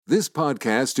This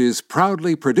podcast is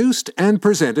proudly produced and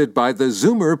presented by the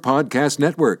Zoomer Podcast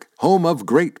Network, home of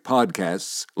great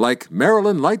podcasts like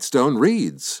Marilyn Lightstone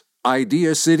Reads,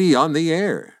 Idea City on the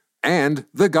Air, and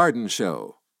The Garden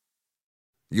Show.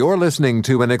 You're listening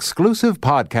to an exclusive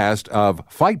podcast of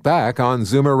Fight Back on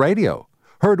Zoomer Radio,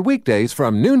 heard weekdays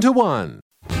from noon to 1.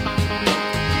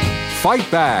 Fight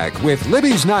Back with Libby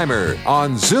Znaimer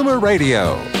on Zoomer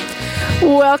Radio.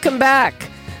 Welcome back.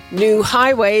 New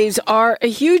highways are a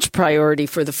huge priority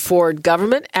for the Ford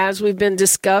government, as we've been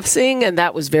discussing, and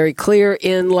that was very clear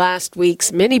in last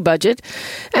week's mini-budget.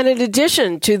 And in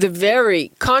addition to the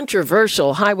very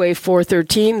controversial Highway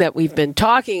 413 that we've been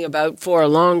talking about for a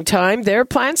long time, there are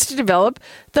plans to develop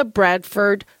the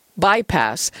Bradford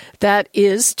Bypass that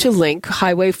is to link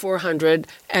Highway 400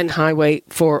 and Highway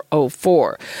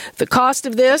 404. The cost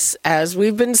of this, as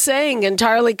we've been saying,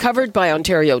 entirely covered by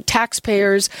Ontario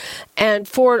taxpayers, and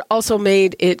Ford also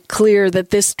made it clear that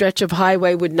this stretch of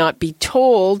highway would not be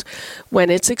tolled when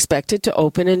it's expected to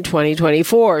open in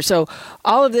 2024. So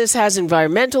all of this has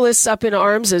environmentalists up in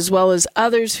arms, as well as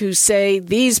others who say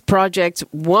these projects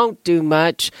won't do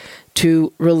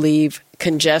to relieve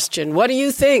congestion. What do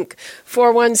you think?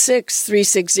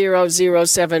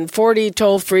 416-360-0740,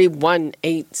 toll free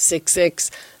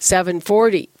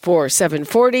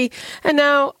 1-866-740-4740. And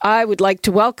now I would like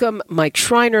to welcome Mike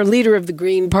Schreiner, leader of the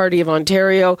Green Party of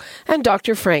Ontario, and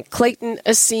Dr. Frank Clayton,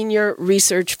 a senior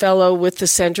research fellow with the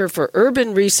Centre for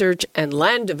Urban Research and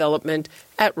Land Development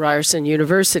at Ryerson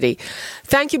University.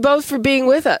 Thank you both for being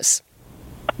with us.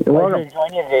 You're welcome to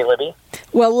join you today, Libby.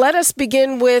 Well, let us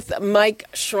begin with Mike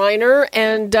Schreiner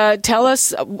and tell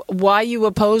us why you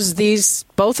oppose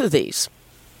both of these.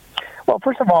 Well,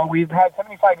 first of all, we've had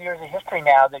 75 years of history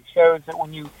now that shows that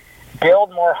when you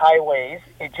build more highways,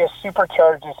 it just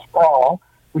supercharges sprawl,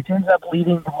 which ends up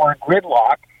leading to more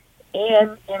gridlock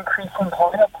and increasing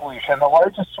climate pollution. The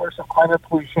largest source of climate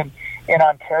pollution in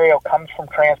Ontario comes from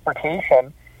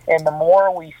transportation. And the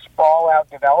more we sprawl out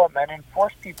development and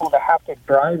force people to have to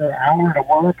drive an hour to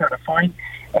work or to find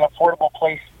an affordable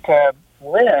place to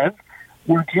live,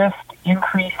 we're just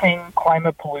increasing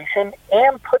climate pollution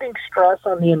and putting stress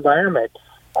on the environment.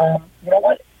 You know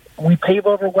what? We pave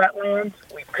over wetlands.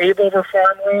 We pave over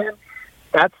farmland.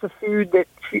 That's the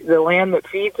land that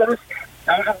feeds us.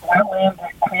 Those are wetlands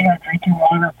that clean our drinking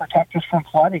water, protect us from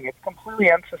flooding. It's completely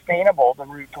unsustainable, the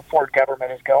route the Ford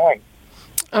government is going.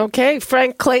 Okay,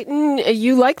 Frank Clayton,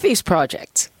 you like these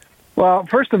projects? Well,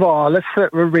 first of all, let's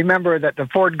remember that the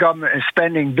Ford government is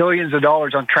spending billions of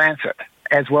dollars on transit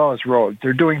as well as roads.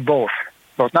 They're doing both.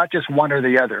 So it's not just one or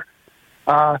the other.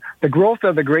 The growth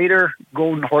of the greater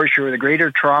Golden Horseshoe, the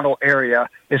greater Toronto area,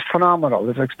 is phenomenal.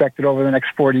 It's expected over the next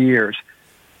 40 years.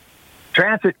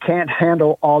 Transit can't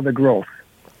handle all the growth.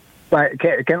 But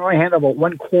it can only handle about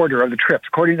 1/4 of the trips,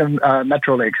 according to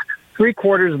Metrolinx.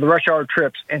 3/4 of the rush hour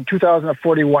trips in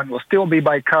 2041 will still be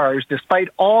by cars, despite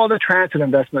all the transit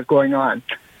investment going on.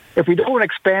 If we don't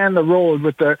expand the road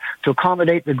to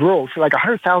accommodate the growth, like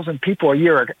 100,000 people a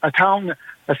year, a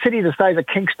city the size of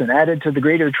Kingston added to the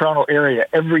Greater Toronto Area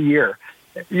every year,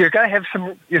 you've got to have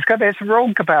some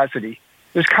road capacity.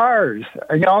 There's cars,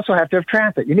 and you also have to have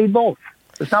transit. You need both.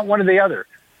 It's not one or the other.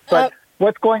 But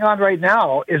what's going on right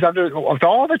now is with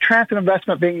all the transit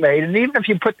investment being made, and even if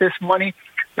you put this money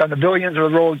on the billions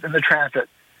of roads in the transit,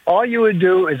 all you would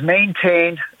do is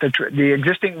maintain the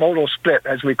existing modal split,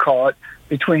 as we call it,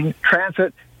 between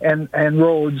transit and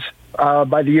roads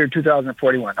by the year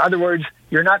 2041. In other words,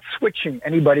 you're not switching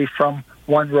anybody from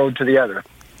one road to the other.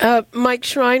 Mike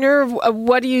Schreiner,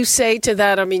 what do you say to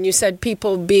that? I mean, you said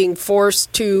people being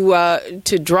forced to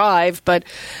drive, but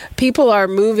people are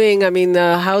moving. I mean,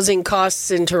 the housing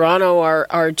costs in Toronto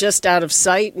are just out of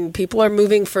sight, and people are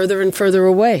moving further and further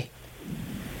away.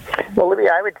 Well, Libby,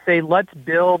 I would say let's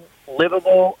build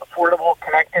livable, affordable,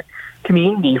 connected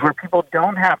communities where people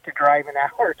don't have to drive an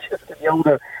hour just to be able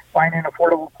to find an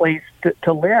affordable place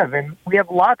to live. And we have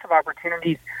lots of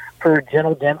opportunities for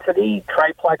general density,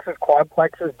 triplexes,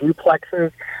 quadplexes,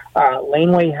 duplexes,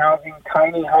 laneway housing,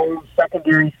 tiny homes,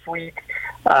 secondary suites,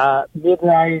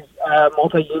 mid-rise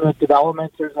multi-unit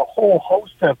developments. There's a whole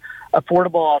host of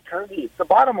affordable alternatives. The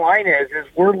bottom line is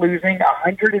we're losing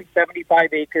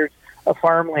 175 acres of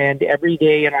farmland every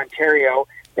day in Ontario.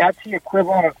 That's the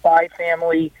equivalent of 5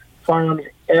 family farms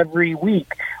every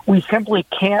week. We simply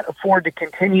can't afford to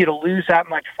continue to lose that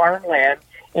much farmland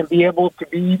and be able to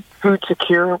be food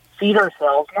secure, feed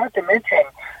ourselves, not to mention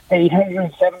the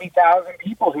 870,000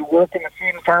 people who work in the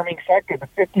food and farming sector, the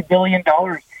 $50 billion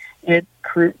it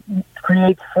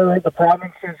creates for the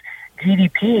province's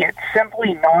GDP. It's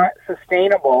simply not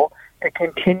sustainable to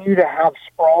continue to have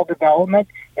sprawl development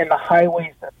in the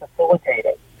highways that facilitate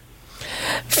it.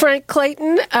 Frank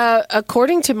Clayton,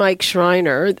 according to Mike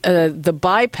Schreiner, the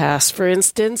bypass, for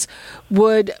instance,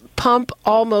 would pump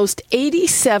almost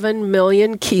 87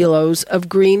 million kilos of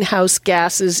greenhouse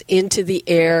gases into the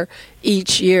air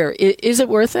each year. Is it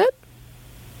worth it?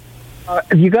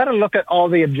 You got to look at all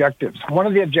the objectives. One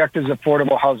of the objectives is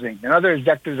affordable housing. Another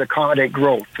objective is accommodate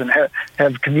growth and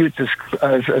have commutes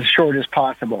as short as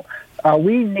possible.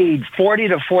 We need 40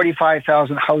 to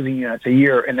 45,000 housing units a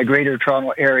year in the Greater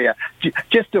Toronto Area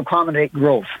just to accommodate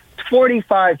growth.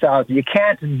 45,000. You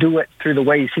can't do it through the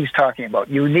ways he's talking about.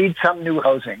 You need some new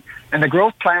housing. And the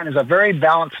growth plan is a very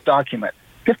balanced document.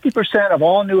 50% of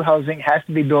all new housing has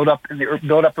to be built up in the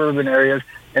built-up urban areas,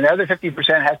 and the other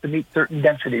 50% has to meet certain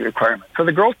density requirements. So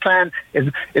the growth plan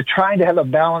is trying to have a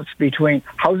balance between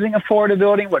housing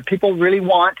affordability, what people really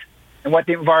want, and what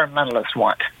the environmentalists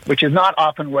want, which is not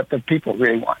often what the people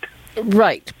really want.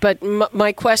 Right, but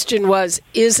my question was,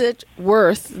 is it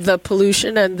worth the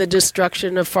pollution and the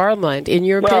destruction of farmland, in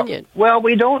your opinion? Well,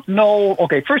 we don't know.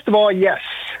 Okay, first of all, yes,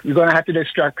 you're going to have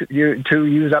to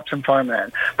use up some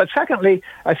farmland. But secondly,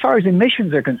 as far as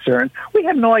emissions are concerned, we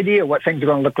have no idea what things are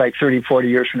going to look like 30, 40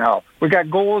 years from now. We've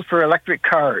got goals for electric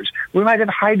cars. We might have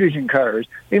hydrogen cars.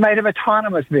 We might have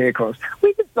autonomous vehicles.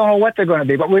 We just don't know what they're going to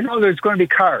be, but we know there's going to be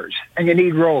cars, and you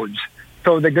need roads.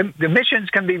 So the emissions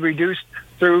can be reduced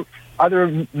through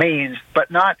other means, but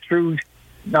not through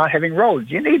not having roads.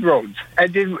 You need roads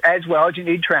as well as you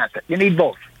need transit. You need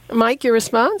both. Mike, your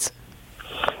response?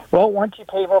 Well, once you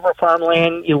pave over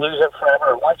farmland, you lose it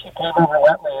forever. Once you pave over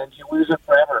wetlands, you lose it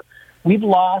forever. We've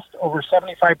lost over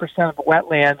 75% of the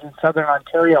wetlands in southern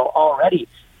Ontario already.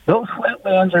 Those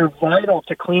wetlands are vital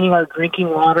to cleaning our drinking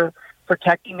water,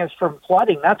 protecting us from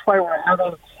flooding. That's why we're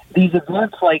having these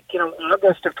events like,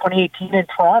 August of 2018 in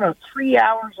Toronto, 3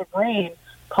 hours of rain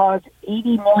caused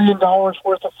 $80 million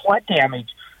worth of flood damage.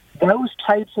 Those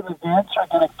types of events are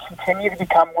going to continue to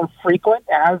become more frequent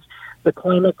as the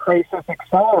climate crisis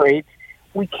accelerates.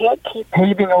 We can't keep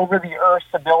paving over the Earth's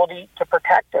ability to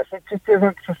protect us. It just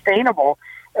isn't sustainable.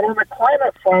 And on the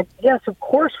climate front, yes, of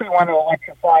course we want to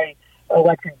electrify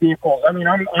electric vehicles. I mean,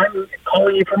 I'm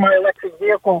calling you for my electric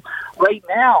vehicle right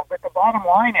now. But the bottom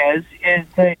line is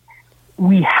that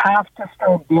we have to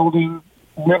start building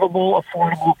livable,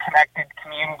 affordable, connected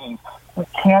communities. We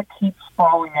can't keep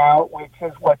sprawling out, which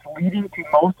is what's leading to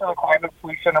most of the climate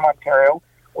pollution in Ontario,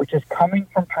 which is coming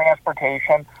from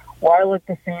transportation, while at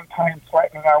the same time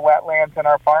threatening our wetlands and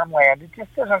our farmland. It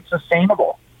just isn't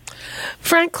sustainable.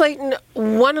 Frank Clayton,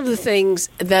 one of the things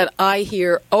that I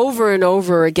hear over and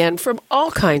over again from all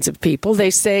kinds of people,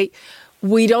 they say,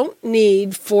 we don't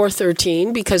need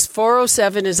 413 because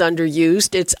 407 is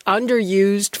underused. It's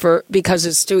underused because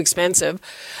it's too expensive.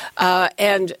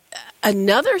 And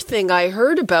another thing I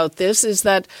heard about this is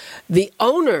that the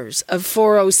owners of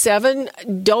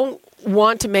 407 don't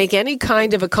want to make any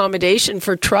kind of accommodation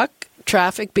for truck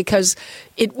traffic because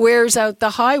it wears out the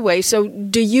highway. So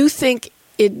do you think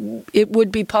it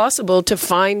would be possible to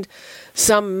find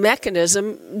some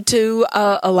mechanism to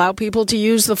allow people to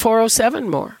use the 407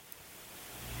 more?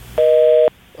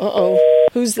 Uh-oh.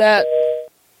 Who's that?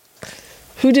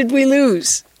 Who did we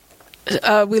lose?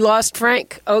 We lost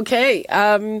Frank. Okay.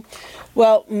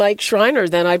 Well, Mike Schreiner,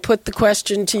 then I put the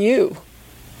question to you.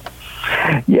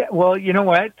 Yeah, well, you know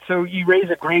what? So you raise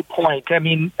a great point. I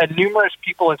mean, numerous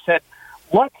people have said,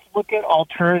 let's look at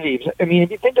alternatives. I mean,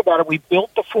 if you think about it, we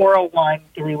built the 401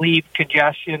 to relieve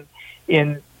congestion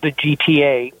in the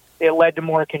GTA. It led to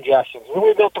more congestion. Then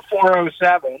we built the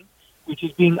 407, which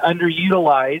is being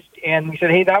underutilized, and we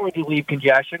said, hey, that would relieve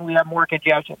congestion. We have more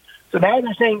congestion. So now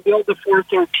they're saying build the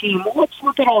 413. Well, let's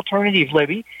look at alternatives,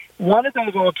 Libby. One of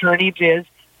those alternatives is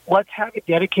let's have a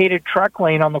dedicated truck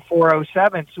lane on the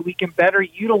 407 so we can better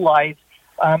utilize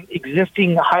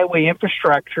existing highway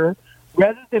infrastructure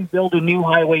rather than build a new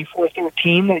highway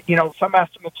 413 that, some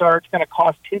estimates are it's going to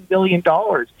cost $10 billion.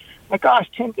 My gosh,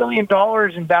 $10 billion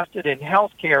invested in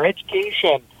healthcare,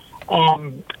 education,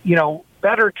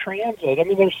 better transit. I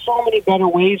mean, there's so many better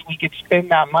ways we could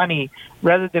spend that money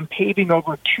rather than paving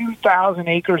over 2,000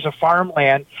 acres of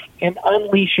farmland and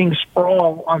unleashing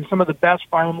sprawl on some of the best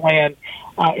farmland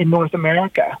in North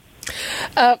America.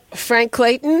 Frank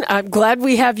Clayton, I'm glad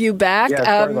we have you back. Yeah,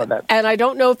 sorry about that. And I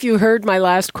don't know if you heard my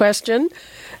last question.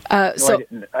 No,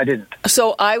 I didn't.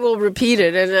 So I will repeat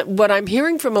it. And what I'm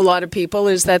hearing from a lot of people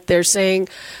is that they're saying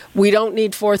we don't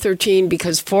need 413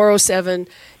 because 407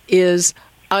 is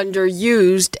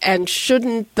underused, and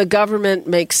shouldn't the government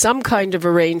make some kind of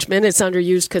arrangement, it's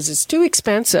underused because it's too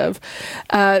expensive,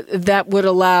 that would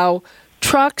allow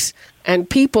trucks, and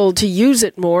people to use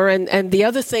it more. And the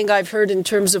other thing I've heard in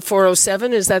terms of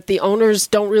 407 is that the owners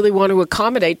don't really want to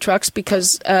accommodate trucks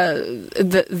because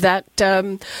that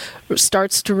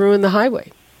starts to ruin the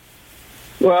highway.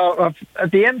 Well,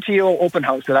 at the MTO open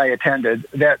house that I attended,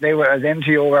 the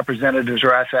MTO representatives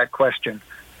were asked that question.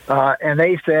 And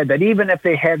they said that even if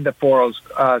they had the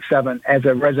 407 as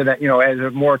a resident, as a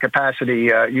more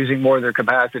capacity, using more of their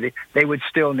capacity, they would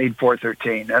still need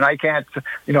 413. And I can't,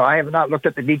 I have not looked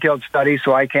at the detailed study,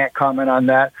 so I can't comment on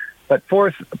that. But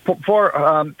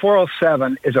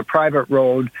 407 is a private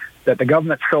road that the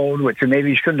government sold, which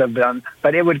maybe shouldn't have done,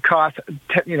 but it would cost,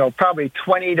 probably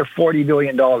 $20 to $40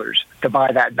 billion to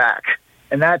buy that back.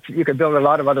 And you could build a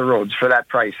lot of other roads for that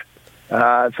price.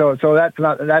 So that's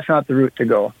not the route to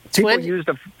go. People use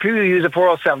the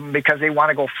 407 because they want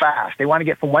to go fast. They want to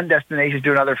get from one destination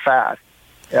to another fast.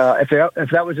 If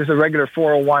that was just a regular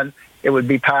 401, it would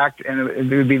be packed and it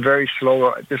would be very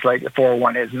slow, just like the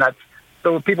 401 is. And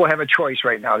so people have a choice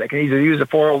right now. They can either use the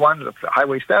 401, the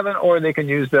Highway 7, or they can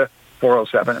use the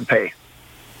 407 and pay.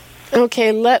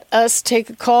 Okay, let us take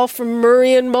a call from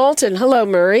Murray in Malton. Hello,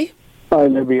 Murray. Hi,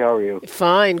 Libby. How are you?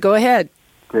 Fine. Go ahead.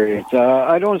 Great.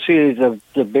 I don't see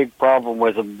the big problem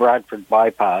with the Bradford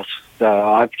Bypass.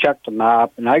 I've checked the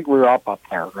map, and I grew up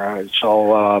there.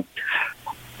 So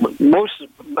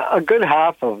a good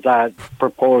half of that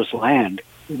proposed land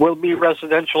will be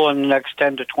residential in the next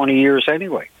 10 to 20 years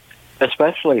anyway,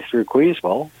 especially through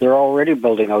Queensville. They're already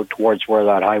building out towards where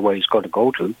that highway is going to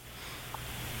go to.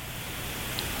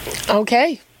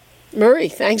 Okay. Murray,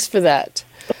 thanks for that.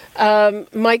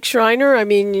 Mike Schreiner,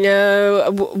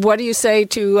 what do you say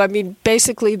to,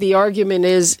 basically the argument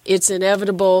is it's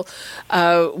inevitable.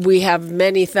 We have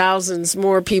many thousands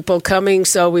more people coming,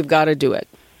 so we've got to do it.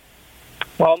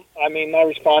 Well, my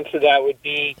response to that would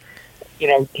be,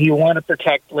 do you want to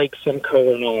protect Lake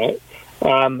Simcoe or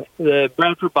not? The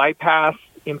Bradford Bypass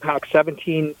impacts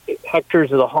 17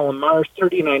 hectares of the Holland Marsh,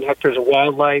 39 hectares of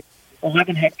wildlife,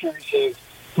 11 hectares of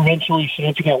provincially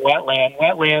significant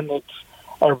wetland that's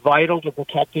are vital to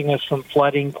protecting us from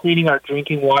flooding, cleaning our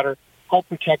drinking water, help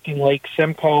protecting Lake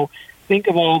Simcoe. Think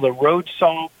of all the road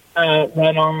salt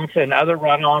runoff and other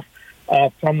runoff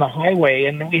from the highway.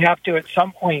 And we have to at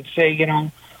some point say,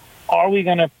 are we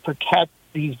going to protect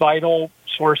these vital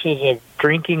sources of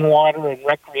drinking water and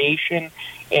recreation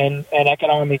and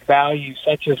economic value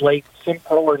such as Lake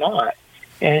Simcoe or not?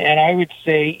 And I would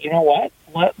say,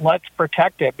 let's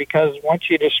protect it, because once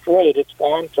you destroy it, it's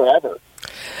gone forever.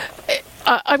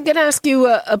 I'm going to ask you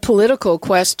a political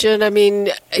question.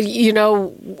 When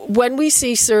we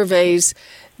see surveys,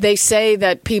 they say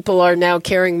that people are now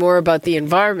caring more about the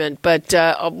environment. But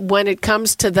when it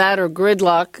comes to that or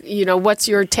gridlock, what's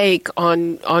your take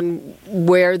on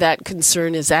where that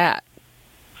concern is at?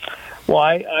 Well,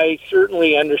 I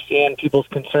certainly understand people's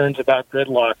concerns about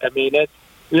gridlock.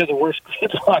 We're the worst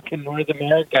gridlock in North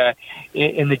America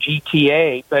in the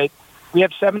GTA, but we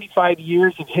have 75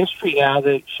 years of history now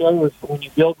that shows when you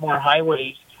build more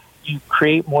highways, you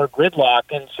create more gridlock.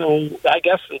 And so I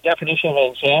guess the definition of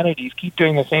insanity is keep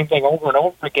doing the same thing over and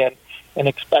over again and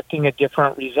expecting a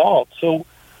different result. So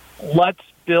let's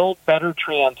build better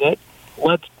transit.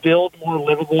 Let's build more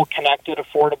livable, connected,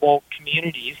 affordable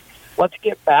communities. Let's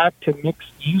get back to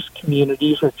mixed-use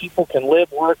communities where people can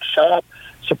live, work, shop,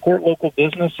 support local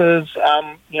businesses,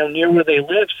 near where they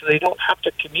live, so they don't have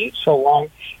to commute so long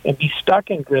and be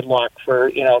stuck in gridlock for,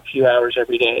 a few hours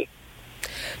every day.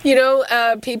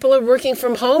 People are working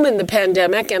from home in the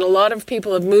pandemic, and a lot of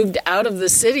people have moved out of the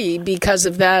city because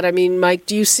of that. Mike,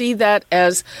 do you see that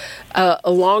as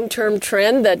a long-term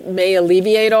trend that may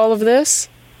alleviate all of this?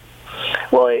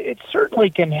 Well, it certainly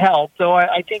can help, though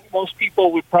I think most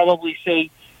people would probably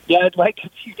say, yeah, I'd like a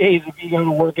few days of being able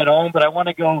to work at home, but I want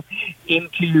to go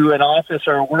into an office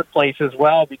or a workplace as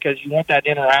well, because you want that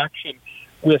interaction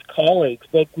with colleagues.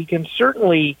 But we can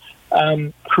certainly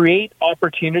create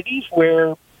opportunities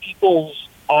where people's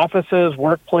offices,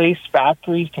 workplace,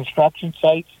 factories, construction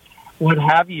sites, what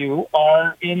have you,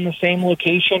 are in the same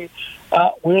location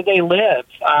where they live.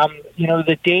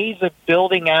 The days of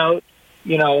building out,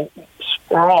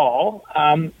 sprawl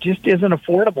just isn't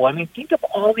affordable. Think of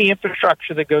all the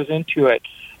infrastructure that goes into it.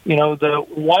 The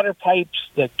water pipes,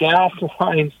 the gas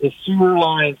lines, the sewer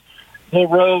lines, the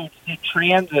roads, the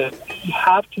transit. You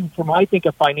have to, from I think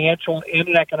a financial and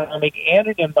an economic and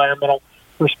an environmental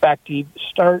perspective,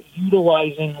 start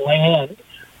utilizing land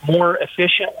more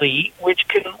efficiently, which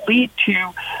can lead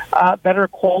to better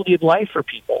quality of life for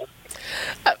people.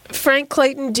 Frank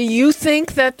Clayton, do you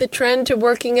think that the trend to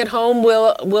working at home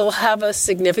will have a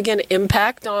significant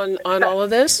impact on all of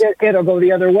this? It'll go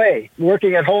the other way.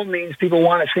 Working at home means people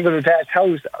want a single-detached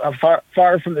house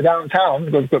far from the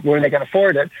downtown where they can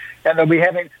afford it, and they'll be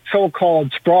having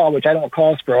so-called sprawl, which I don't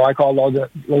call sprawl, I call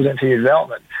low-density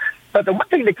development. But the one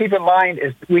thing to keep in mind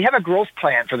is we have a growth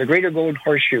plan for the Greater Golden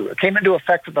Horseshoe. It came into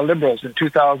effect with the Liberals in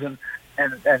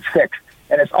 2006.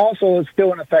 And it's also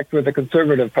still in effect with the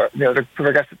Conservative, the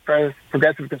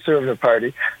Progressive Conservative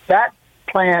Party. That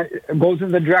plan goes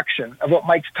in the direction of what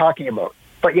Mike's talking about.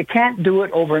 But you can't do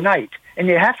it overnight. And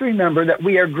you have to remember that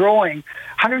we are growing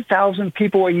 100,000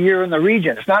 people a year in the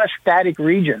region. It's not a static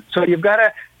region. So you've got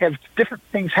to have different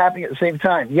things happening at the same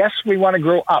time. Yes, we want to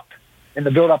grow up in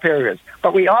the built-up areas,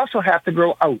 but we also have to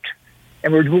grow out.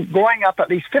 And we're growing up, at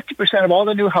least 50% of all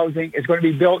the new housing is going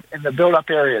to be built in the built-up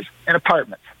areas, in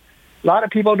apartments. A lot of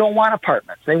people don't want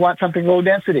apartments. They want something low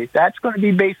density. That's going to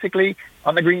be basically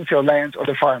on the greenfield lands or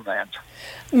the farmlands.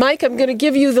 Mike, I'm going to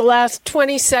give you the last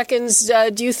 20 seconds.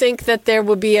 Do you think that there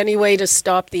will be any way to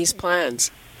stop these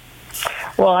plans?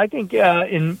 Well, I think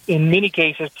in many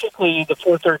cases, particularly the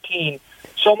 413,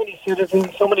 so many citizens,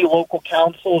 so many local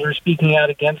councils are speaking out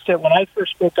against it. When I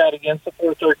first spoke out against the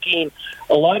 413,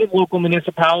 a lot of local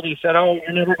municipalities said, oh,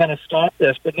 you're never going to stop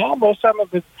this. But now most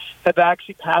of them have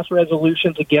actually passed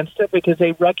resolutions against it because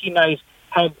they recognize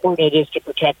how important it is to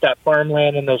protect that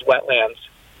farmland and those wetlands.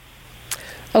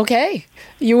 Okay.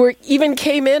 You even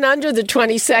came in under the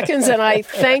 20 seconds, and I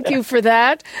thank you for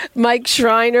that. Mike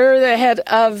Schreiner, the head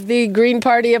of the Green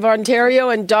Party of Ontario,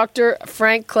 and Dr.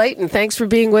 Frank Clayton. Thanks for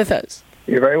being with us.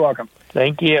 You're very welcome.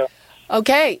 Thank you.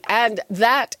 Okay, and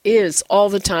that is all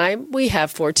the time we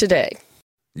have for today.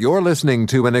 You're listening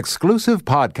to an exclusive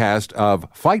podcast of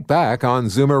Fight Back on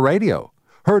Zoomer Radio.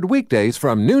 Heard weekdays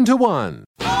from noon to 1.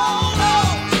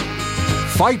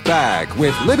 Fight Back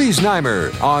with Libby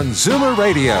Znaimer on Zoomer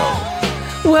Radio.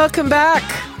 Welcome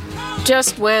back.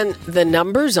 Just when the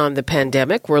numbers on the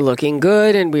pandemic were looking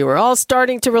good and we were all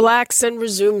starting to relax and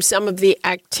resume some of the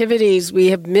activities we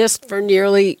have missed for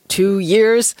nearly 2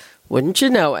 years, wouldn't you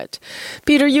know it?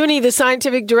 Peter Jüni, the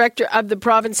scientific director of the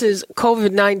province's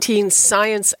COVID-19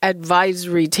 Science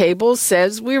Advisory Table,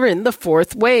 says we're in the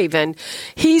fourth wave, and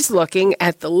he's looking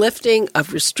at the lifting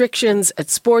of restrictions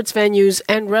at sports venues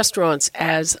and restaurants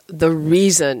as the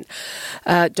reason.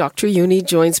 Dr. Jüni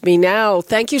joins me now.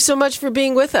 Thank you so much for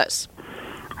being with us.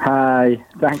 Hi,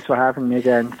 thanks for having me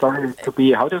again. Sorry to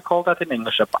be, how do you call that in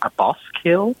English, a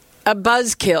buzzkill? A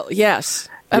buzzkill, yes.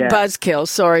 A buzzkill,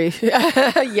 sorry.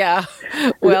 Yeah,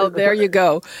 well, there you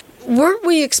go. Weren't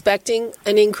we expecting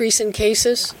an increase in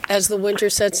cases as the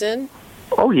winter sets in?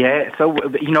 Oh, yeah. So,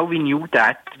 we knew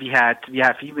that. We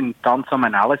have even done some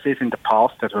analysis in the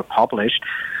past that were published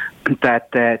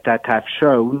that have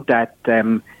shown that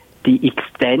the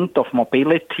extent of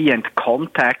mobility and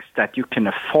contacts that you can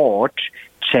afford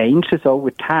changes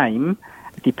over time,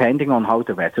 depending on how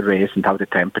the weather is and how the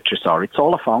temperatures are. It's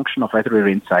all a function of whether we're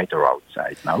inside or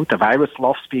outside. No, the virus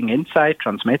loves being inside,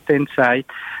 transmit inside.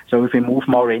 So if we move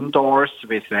more indoors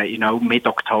with,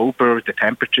 mid-October, the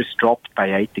temperatures dropped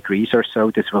by 8 degrees or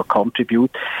so, this will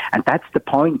contribute. And that's the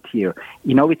point here.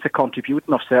 It's a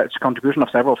contribution of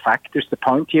several factors. The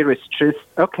point here is just,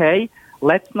 okay,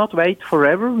 let's not wait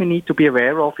forever. We need to be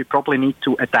aware of, we probably need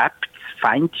to adapt,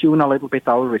 fine-tune a little bit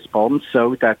our response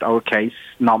so that our case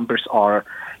numbers are,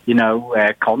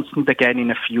 constant again in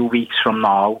a few weeks from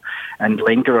now and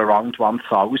linger around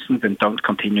 1,000 and don't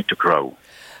continue to grow.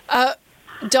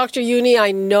 Dr. Jüni,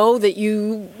 I know that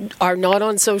you are not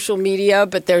on social media,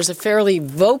 but there's a fairly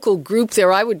vocal group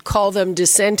there. I would call them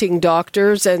dissenting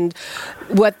doctors. And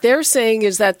what they're saying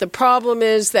is that the problem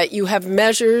is that you have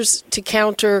measures to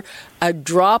counter a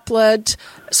droplet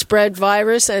spread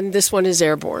virus, and this one is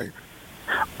airborne.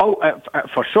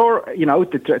 For sure,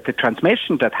 the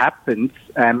transmission that happens,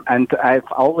 and I've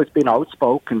always been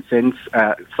outspoken since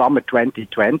summer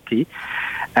 2020,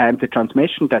 the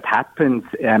transmission that happens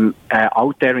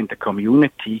out there in the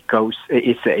community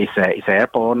is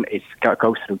airborne,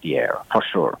 goes through the air, for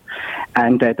sure.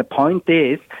 And the point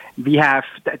is,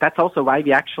 that's also why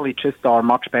we actually just are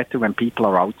much better when people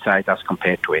are outside as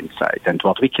compared to inside. And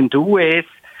what we can do is,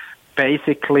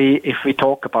 basically, if we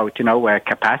talk about,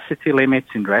 capacity limits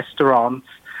in restaurants,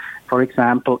 for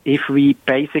example, if we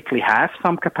basically have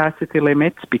some capacity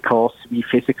limits because we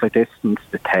physically distance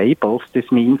the tables, this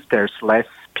means there's less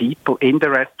people in the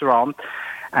restaurant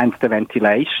and the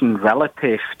ventilation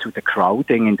relative to the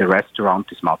crowding in the restaurant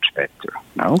is much better.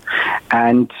 No?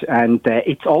 And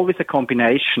it's always a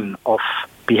combination of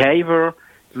behavior,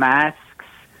 masks,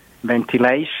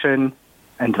 ventilation,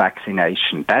 and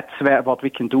vaccination. That's what we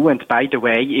can do. And by the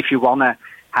way, if you want to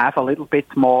have a little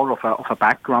bit more of a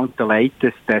background, the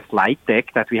latest slide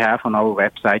deck that we have on our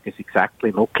website is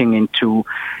exactly looking into,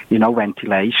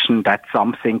 ventilation. That's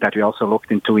something that we also looked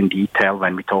into in detail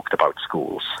when we talked about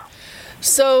schools.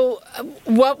 So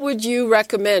what would you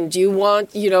recommend? Do you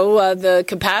want, the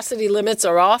capacity limits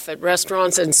are off at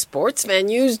restaurants and sports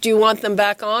venues. Do you want them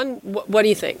back on? What do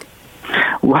you think?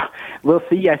 Well, we'll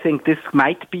see. I think this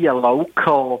might be a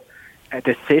local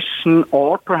decision,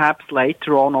 or perhaps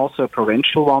later on also a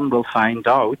provincial one. We'll find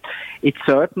out. It's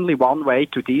certainly one way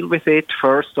to deal with it.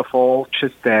 First of all,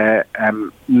 just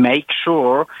make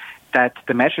sure that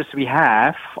the measures we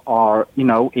have are,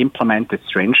 implemented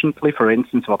stringently. For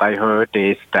instance, what I heard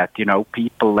is that,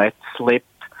 people let slip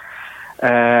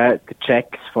the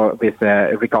checks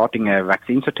regarding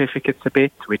vaccine certificates a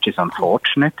bit, which is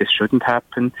unfortunate. This shouldn't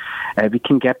happen. We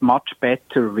can get much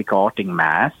better regarding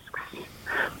masks.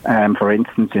 For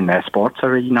instance, in sports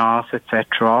arenas,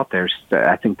 etc.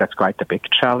 I think that's quite a big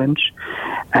challenge.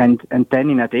 And then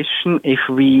in addition, if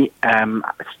we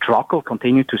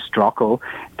continue to struggle,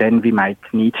 then we might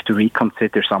need to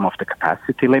reconsider some of the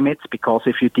capacity limits, because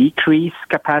if you decrease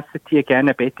capacity again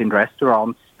a bit in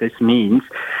restaurants, this means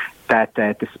that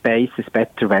the space is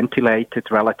better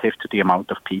ventilated relative to the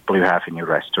amount of people you have in your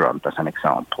restaurant, as an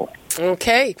example.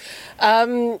 Okay.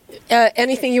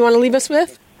 Anything you want to leave us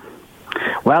with?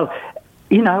 Well,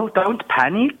 don't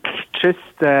panic. Just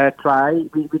try.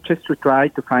 We just try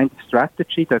to find a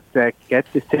strategy that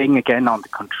gets this thing again under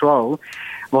control.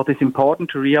 What is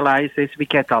important to realize is we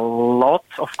get a lot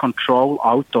of control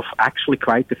out of actually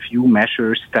quite a few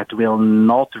measures that will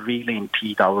not really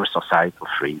impede our societal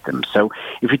freedom. So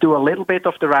if we do a little bit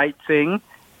of the right thing,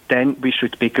 then we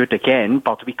should be good again,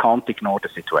 but we can't ignore the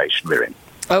situation we're in.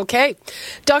 Okay.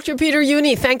 Dr. Peter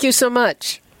Jüni, thank you so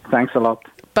much. Thanks a lot.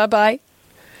 Bye-bye.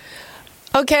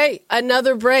 Okay,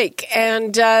 another break,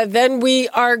 and then we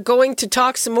are going to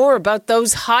talk some more about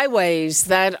those highways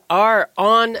that are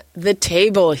on the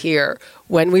table here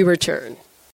when we return.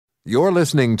 You're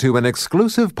listening to an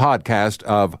exclusive podcast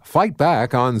of Fight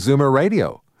Back on Zoomer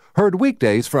Radio. Heard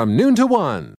weekdays from noon to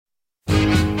 1.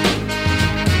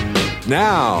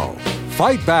 Now,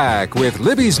 Fight Back with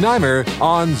Libby Znaimer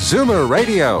on Zoomer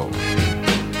Radio.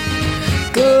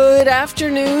 Good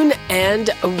afternoon and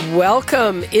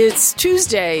welcome. It's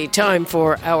Tuesday, time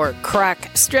for our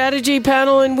Crack Strategy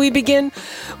panel, and we begin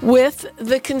with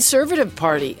the Conservative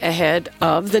Party ahead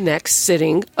of the next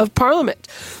sitting of Parliament.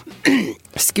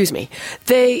 Excuse me.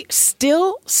 They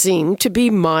still seem to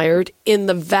be mired in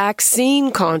the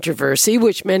vaccine controversy,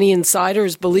 which many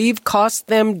insiders believe cost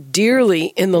them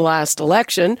dearly in the last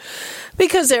election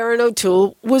because Erin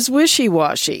O'Toole was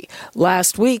wishy-washy.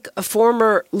 Last week, a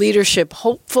former leadership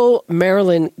hopeful,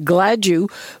 Marilyn Gladue,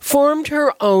 formed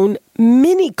her own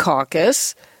mini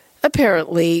caucus,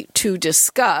 apparently to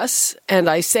discuss, and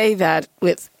I say that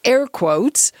with air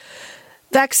quotes,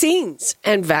 vaccines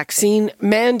and vaccine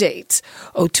mandates.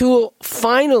 O'Toole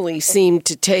finally seemed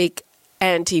to take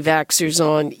anti-vaxxers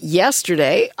on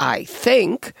yesterday, I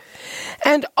think.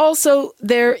 And also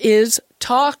there is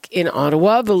talk in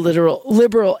Ottawa, the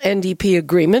Liberal NDP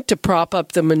agreement to prop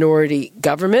up the minority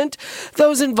government.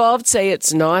 Those involved say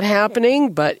it's not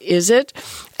happening, but is it?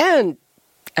 And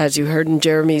as you heard in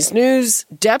Jeremy's news,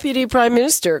 Deputy Prime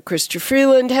Minister Chrystia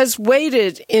Freeland has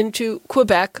waded into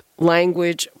Quebec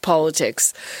language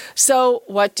politics. So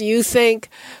what do you think?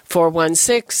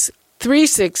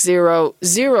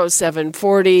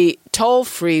 416-360-0740,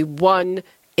 toll-free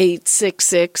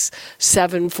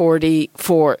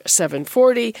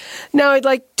 1-866-740-4740. Now I'd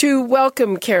like to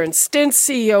welcome Karen Stintz,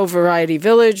 CEO Variety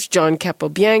Village, John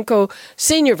Capobianco,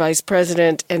 Senior Vice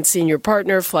President and Senior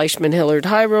Partner, FleishmanHillard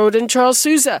HighRoad, and Charles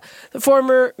Sousa, the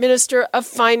former Minister of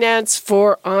Finance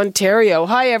for Ontario.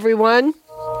 Hi, everyone.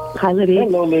 Hi, Libby.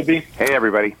 Hello, Libby. Hey,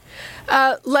 everybody.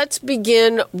 Let's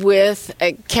begin with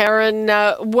Karen.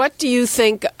 What do you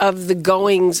think of the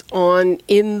goings on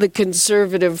in the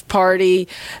Conservative Party?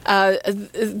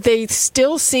 They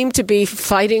still seem to be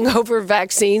fighting over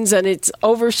vaccines, and it's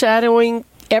overshadowing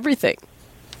everything.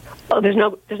 Oh, there's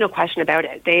no question about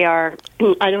it. They are,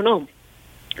 I don't know,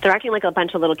 they're acting like a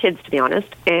bunch of little kids, to be honest,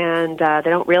 and they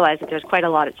don't realize that there's quite a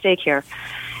lot at stake here.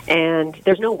 And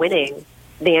there's no winning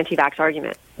the anti-vax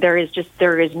argument. There is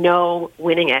no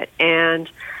winning it. And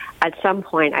at some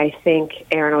point, I think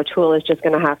Erin O'Toole is just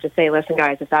going to have to say, listen,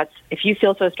 guys, if you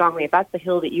feel so strongly, if that's the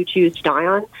hill that you choose to die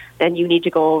on, then you need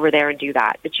to go over there and do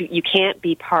that. But you can't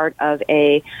be part of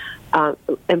a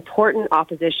important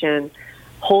opposition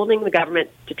holding the government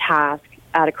to task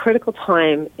at a critical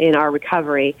time in our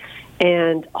recovery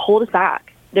and hold us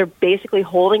back. they're basically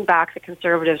holding back the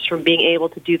Conservatives from being able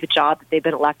to do the job that they've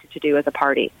been elected to do as a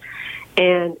party.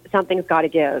 And something's got to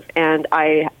give. And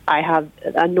I have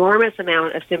an enormous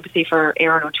amount of sympathy for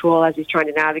Erin O'Toole as he's trying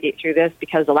to navigate through this,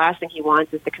 because the last thing he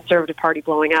wants is the Conservative Party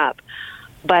blowing up.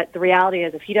 But the reality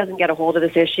is, if he doesn't get a hold of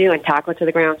this issue and tackle it to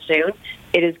the ground soon,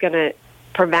 it is going to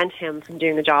prevent him from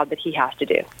doing the job that he has to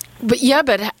do. But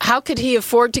how could he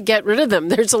afford to get rid of them?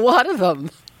 There's a lot of them.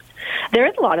 There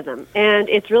is a lot of them, and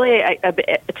it's really,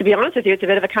 to be honest with you, it's a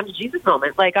bit of a come to Jesus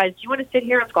moment. Like, guys, do you want to sit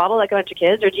here and squabble like a bunch of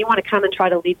kids, or do you want to come and try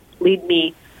to lead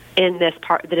me in this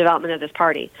the development of this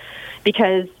party?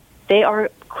 Because they are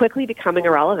quickly becoming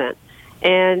irrelevant,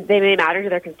 and they may matter to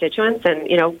their constituents, and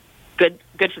good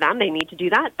for them. They need to do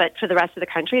that, but for the rest of the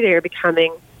country, they are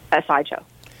becoming a sideshow.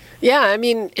 Yeah, I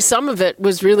mean, some of it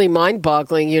was really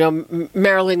mind-boggling.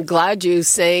 Marilyn Gladue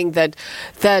saying that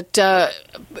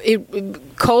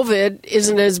COVID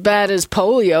isn't as bad as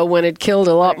polio when it killed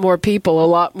a lot more people a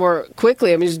lot more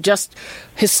quickly. I mean, it's just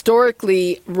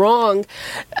historically wrong.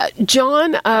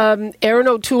 John, Erin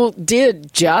O'Toole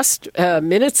did just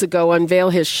minutes ago unveil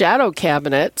his shadow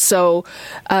cabinet, so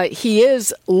he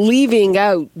is leaving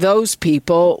out those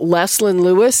people. Leslyn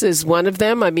Lewis is one of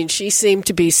them. I mean, she seemed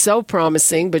to be so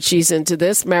promising, but she's into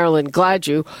this. Marilyn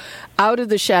Gladue out of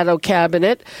the shadow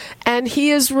cabinet, and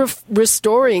he is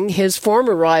restoring his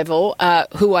former rival,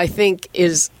 who I think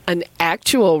is an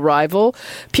actual rival,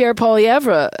 Pierre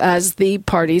Poilievre, as the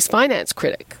party's finance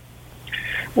critic.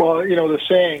 Well, the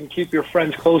saying, keep your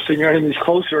friends close and your enemies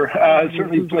closer,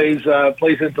 certainly plays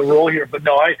into the role here. But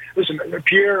no, listen,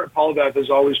 Pierre Poilievre has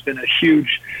always been a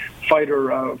huge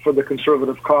fighter for the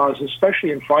Conservative cause,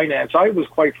 especially in finance. I was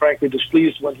quite frankly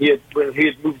displeased when he had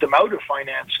moved him out of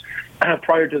finance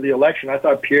prior to the election. I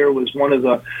thought Pierre was one of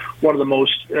the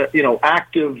most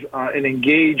active and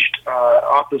engaged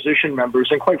opposition members,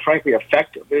 and quite frankly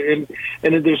effective. And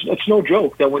it's no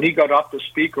joke that when he got up to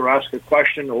speak or ask a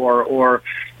question or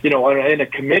in a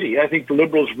committee, I think the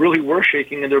Liberals really were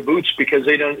shaking in their boots because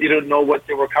they didn't know what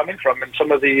they were coming from, and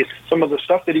some of the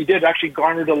stuff that he did actually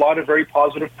garnered a lot of very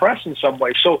positive press in some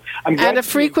way. So I'm glad, and a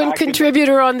frequent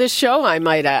contributor on this show, I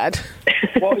might add.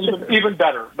 Well, even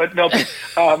better. But no,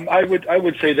 I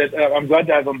would say that I'm glad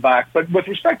to have him back. But with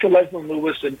respect to Leslyn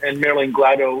Lewis and Marilyn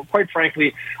Gladue, quite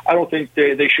frankly, I don't think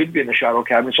they should be in the shadow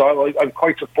cabinet. So I'm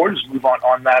quite supportive to move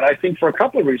on that. I think for a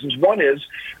couple of reasons. One is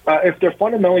if they're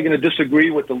fundamentally going to disagree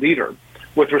with the leader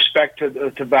with respect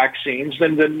to vaccines,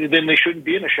 then they shouldn't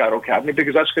be in the shadow cabinet,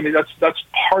 because that's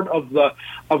part of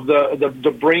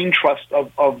the brain trust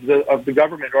of the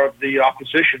government or of the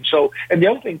opposition. So, and the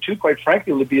other thing too, quite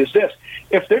frankly, Libby, is this: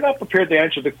 if they're not prepared to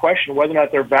answer the question whether or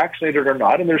not they're vaccinated or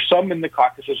not, and there's some in the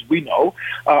caucus, as we know,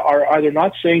 are either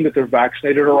not saying that they're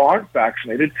vaccinated or aren't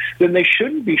vaccinated, then they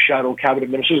shouldn't be shadow cabinet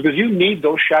ministers, because you need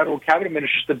those shadow cabinet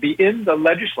ministers to be in the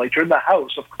legislature, in the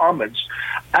House of Commons,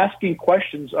 asking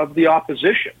questions of the opposition.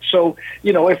 So,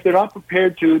 if they're not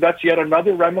prepared to, that's yet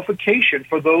another ramification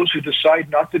for those who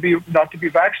decide not to be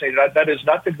vaccinated. That is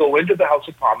not to go into the House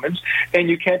of Commons,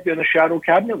 and you can't be on the shadow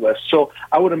cabinet list. So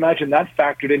I would imagine that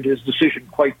factored into his decision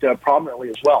quite prominently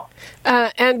as well.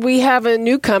 And we have a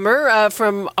newcomer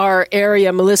from our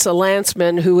area, Melissa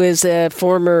Lantzman, who is a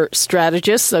former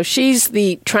strategist. So she's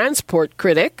the transport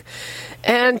critic.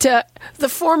 And the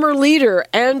former leader,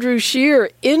 Andrew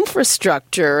Scheer,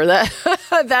 infrastructure.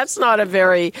 That's not a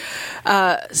very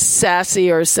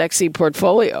sassy or sexy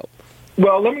portportfolio.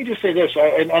 Well, let me just say this,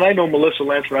 and I know Melissa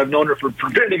Lantzman. I've known her for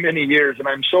many, many years, and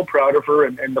I'm so proud of her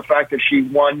and the fact that she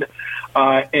won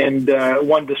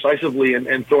won decisively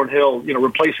in Thornhill,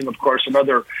 replacing, of course,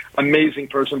 another amazing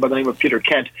person by the name of Peter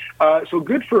Kent. So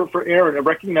good for Erin, and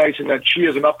recognizing that she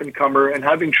is an up-and-comer, and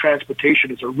having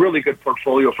transportation is a really good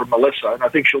portfolio for Melissa, and I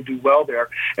think she'll do well there.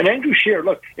 And Andrew Scheer,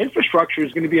 look, infrastructure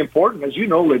is going to be important. As you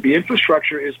know, Libby,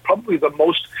 infrastructure is probably the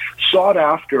most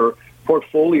sought-after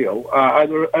portfolio,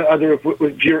 either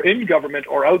if you're in government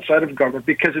or outside of government,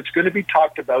 because it's going to be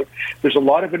talked about. There's a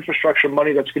lot of infrastructure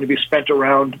money that's going to be spent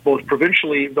around both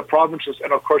provincially, the provinces,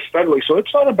 and of course federally. So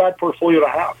it's not a bad portfolio to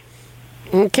have.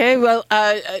 Okay, well,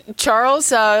 Charles,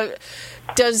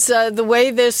 does the way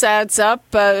this adds up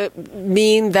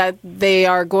mean that they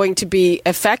are going to be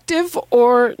effective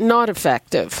or not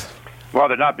effective? Well,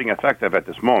 they're not being effective at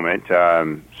this moment.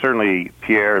 Certainly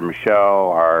Pierre and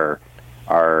Michelle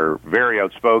are very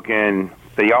outspoken.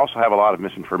 They also have a lot of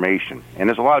misinformation. And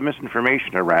there's a lot of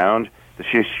misinformation around this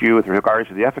issue with regards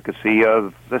to the efficacy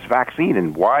of this vaccine,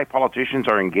 and why politicians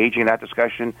are engaging in that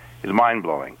discussion is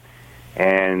mind-blowing.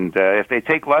 And if they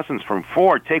take lessons from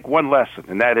Ford, take one lesson,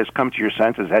 and that is come to your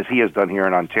senses, as he has done here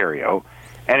in Ontario,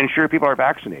 and ensure people are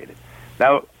vaccinated.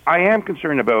 Now, I am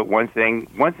concerned about one thing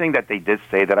that they did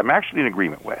say that I'm actually in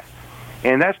agreement with,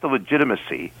 and that's the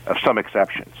legitimacy of some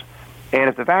exceptions. And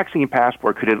if the vaccine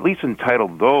passport could at least entitle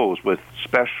those with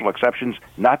special exceptions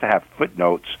not to have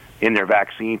footnotes in their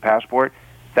vaccine passport,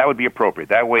 that would be appropriate.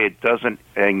 That way it doesn't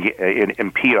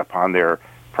impede upon their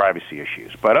privacy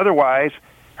issues. But otherwise,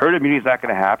 herd immunity is not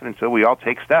going to happen until we all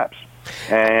take steps.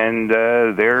 And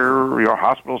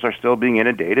hospitals are still being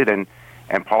inundated, and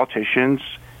politicians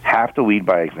have to lead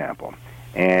by example.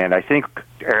 And I think,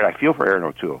 I feel for Erin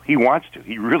O'Toole. He wants to.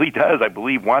 He really does, I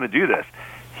believe, want to do this.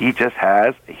 He just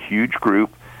has a huge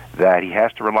group that he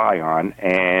has to rely on,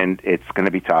 and it's going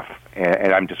to be tough.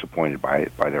 And I'm disappointed by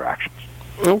their actions.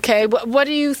 Okay. What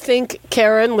do you think,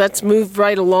 Karen? Let's move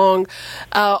right along.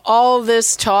 All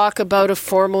this talk about a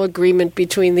formal agreement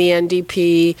between the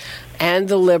NDP and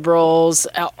the Liberals,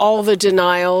 all the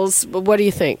denials, what do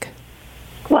you think?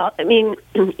 Well, I mean,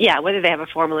 yeah, whether they have a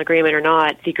formal agreement or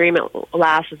not, the agreement will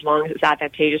last as long as it's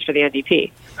advantageous for the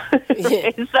NDP.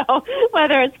 So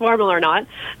whether it's formal or not,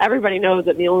 everybody knows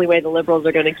that the only way the Liberals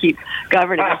are going to keep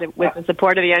governing is with the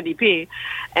support of the NDP.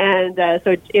 And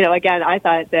so, again, I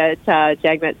thought that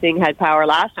Jagmeet Singh had power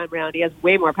last time around. He has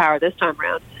way more power this time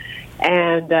around.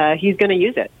 And he's going to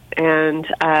use it. And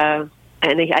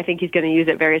I think he's going to use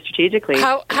it very strategically.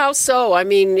 How so? I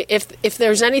mean, if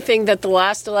there's anything that the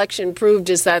last election proved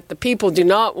is that the people do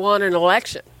not want an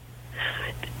election.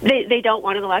 They don't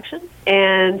want an election,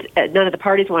 and none of the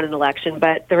parties want an election.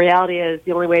 But the reality is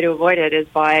the only way to avoid it is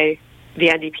by the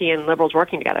NDP and Liberals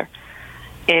working together.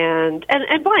 And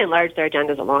by and large, their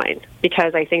agendas align,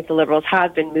 because I think the Liberals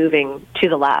have been moving to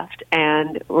the left.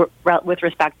 And with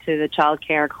respect to the child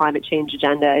care, climate change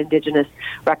agenda, Indigenous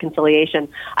reconciliation,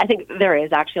 I think there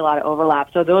is actually a lot of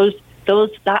overlap. So those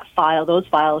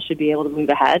files should be able to move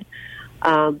ahead.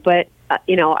 But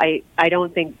I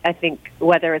don't think, I think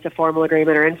whether it's a formal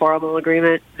agreement or informal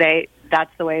agreement,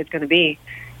 that's the way it's going to be.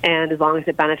 And as long as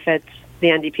it benefits the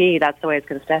NDP, that's the way it's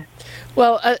going to stay.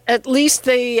 Well, at least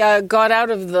they got out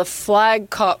of the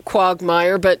flag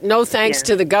quagmire, but no thanks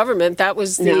to the government. That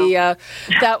was the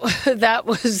that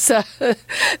was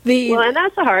the. Well, and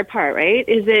that's the hard part, right?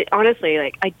 Is it honestly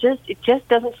it just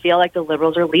doesn't feel like the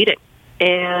Liberals are leading,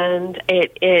 and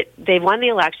they've won the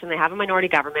election. They have a minority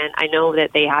government. I know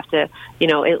that they have to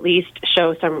at least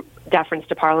show some deference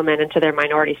to Parliament and to their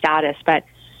minority status, but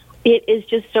it is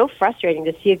just so frustrating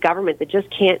to see a government that just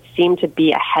can't seem to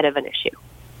be ahead of an issue.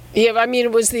 Yeah, I mean,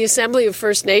 it was the Assembly of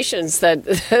First Nations that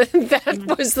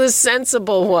was the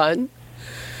sensible one.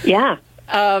 Yeah,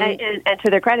 and to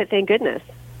their credit, thank goodness.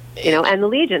 And the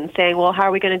Legion saying, well, how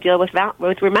are we going to deal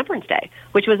with Remembrance Day,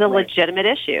 which was a legitimate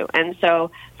issue. And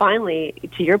so finally,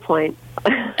 to your point.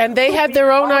 And they had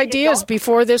their own ideas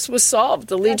before this was solved.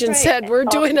 The Legion said, we're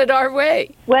doing it our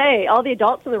way. All the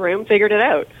adults in the room figured it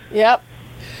out. Yep.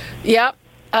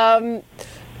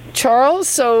 Charles,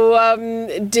 so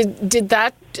did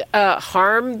that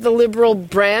harm the Liberal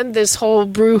brand, this whole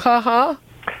brouhaha?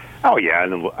 Oh, yeah.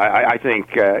 And I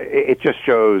think it just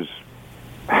shows,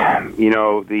 I don't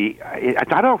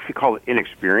know if you call it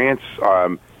inexperience,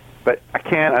 but I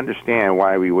can't understand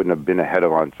why we wouldn't have been ahead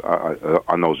of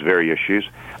on those very issues.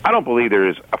 I don't believe there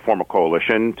is a formal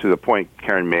coalition to the point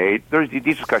Karen made.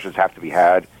 These discussions have to be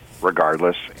had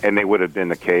regardless, and they would have been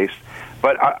the case.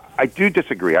 But I do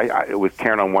disagree with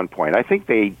Karen on one point. I think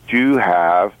they do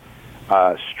have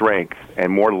strength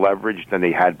and more leverage than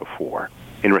they had before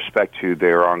in respect to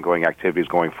their ongoing activities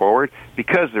going forward,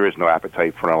 because there is no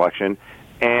appetite for an election.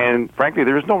 And frankly,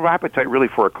 there is no appetite really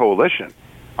for a coalition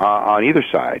on either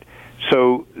side.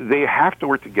 So they have to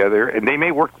work together, and they may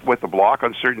work with the bloc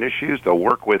on certain issues.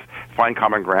 They'll find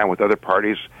common ground with other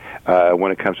parties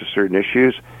when it comes to certain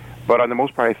issues. But on the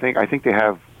most part, I think they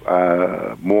have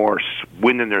more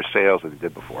wind in their sails than they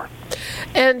did before.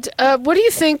 And what do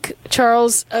you think,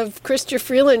 Charles, of Chrystia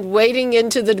Freeland wading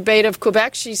into the debate of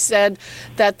Quebec? She said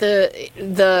that the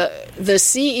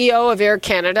CEO of Air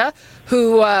Canada,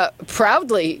 who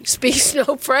proudly speaks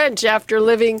no French after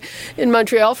living in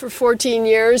Montreal for 14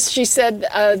 years, she said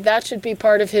that should be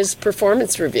part of his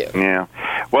performance review. Yeah.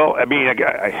 Well, I mean,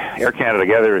 Air Canada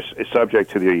together is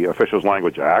subject to the Officials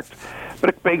Language Act. But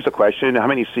it begs the question, how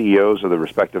many CEOs of the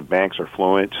respective banks are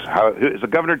fluent? Is the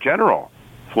Governor General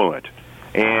fluent?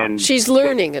 And she's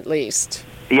learning, at least.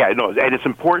 Yeah, no, and it's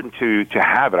important to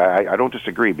have it. I don't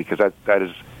disagree, because that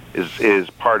is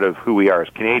part of who we are as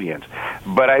Canadians.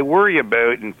 But I worry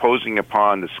about imposing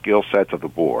upon the skill sets of the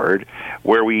board,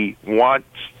 where we want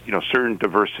certain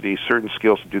diversity, certain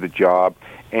skills to do the job,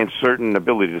 and certain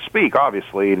ability to speak,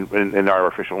 obviously, in our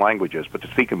official languages, but to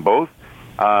speak in both.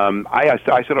 I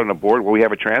sit on a board where we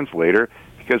have a translator,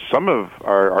 because some of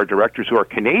our directors who are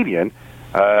Canadian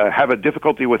have a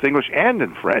difficulty with English and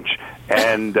in French,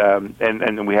 and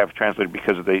we have translated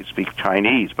because they speak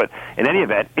Chinese. But in any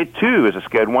event, it too is a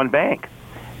Sched 1 bank.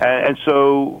 And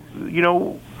so,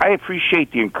 I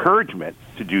appreciate the encouragement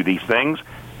to do these things,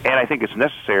 and I think it's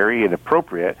necessary and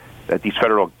appropriate that these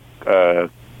federal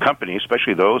companies,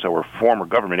 especially those that were former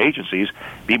government agencies,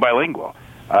 be bilingual.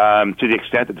 To the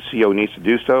extent that the CEO needs to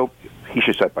do so, he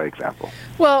should set by example.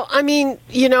 Well, I mean,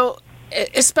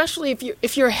 especially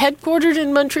if you're headquartered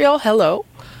in Montreal, hello.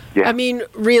 Yeah. I mean,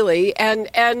 really, and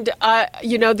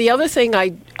the other thing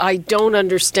I don't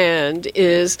understand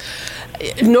is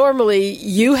normally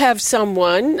you have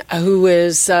someone who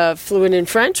is fluent in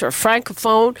French or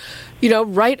francophone,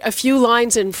 write a few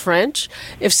lines in French.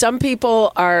 If some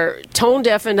people are tone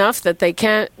deaf enough that they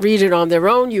can't read it on their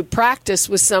own, you practice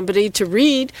with somebody to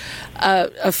read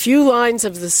a few lines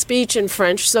of the speech in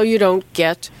French so you don't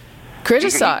get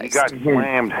criticized. He got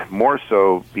slammed more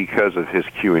so because of his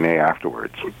Q&A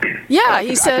afterwards. Yeah,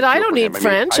 he said, I don't need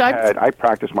French. I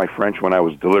practiced my French when I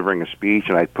was delivering a speech,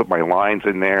 and I put my lines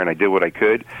in there, and I did what I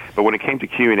could. But when it came to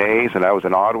Q&As, and I was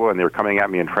in Ottawa, and they were coming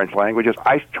at me in French languages,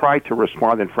 I tried to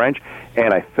respond in French,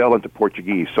 and I fell into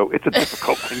Portuguese. So it's a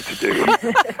difficult thing to do.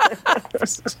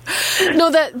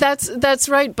 No, that's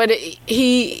right. But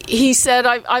he said,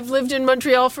 I've lived in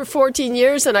Montreal for 14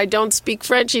 years, and I don't speak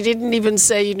French. He didn't even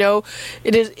say,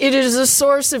 it is a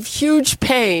source of huge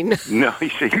pain. No, he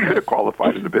could have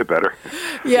qualified it a bit better.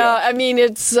 Yeah, I mean,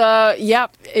 it's, the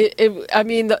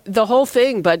whole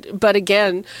thing. But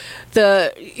again,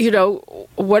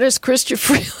 what is Chrystia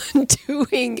Freeland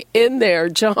doing in there,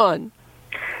 John?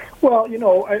 Well,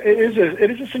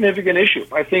 it is a significant issue.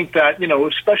 I think that,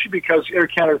 especially because Air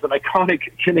Canada is an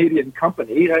iconic Canadian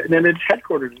company, and then it's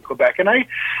headquartered in Quebec. And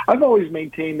I've always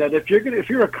maintained that if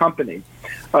you're a company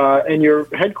and you're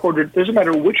headquartered, doesn't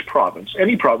matter which province,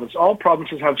 any province, all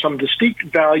provinces have some distinct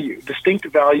value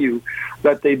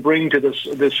that they bring to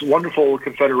this wonderful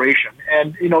confederation.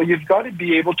 And, you've got to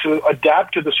be able to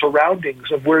adapt to the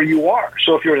surroundings of where you are.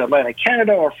 So if you're in Atlantic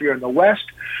Canada or if you're in the West,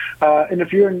 and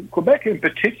if you're in Quebec in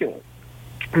particular,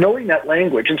 knowing that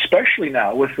language, and especially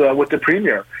now with the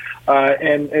premier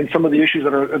and some of the issues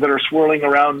that are swirling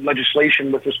around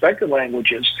legislation with respect to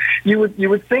languages, you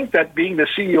would think that being the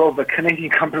CEO of a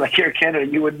Canadian company like Air Canada,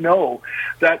 you would know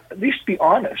that at least be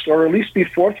honest or at least be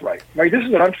forthright. Right? This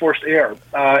is an unforced error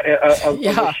of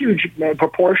a huge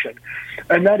proportion.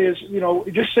 And that is,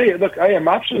 just say, look, I am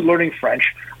absolutely learning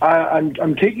French.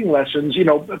 I'm taking lessons.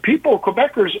 People,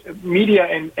 Quebecers, media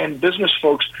and business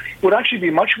folks would actually be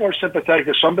much more sympathetic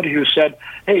to somebody who said,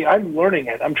 hey, I'm learning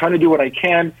it. I'm trying to do what I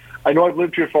can. I know I've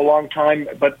lived here for a long time,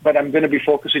 but I'm going to be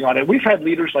focusing on it. We've had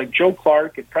leaders like Joe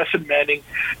Clark and Preston Manning,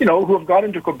 who have gone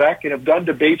into Quebec and have done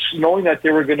debates knowing that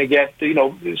they were going to get,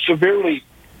 severely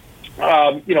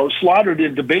slaughtered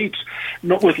in debates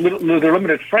with their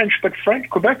limited French, but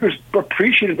Quebecers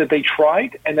appreciated that they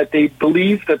tried and that they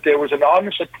believed that there was an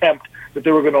honest attempt that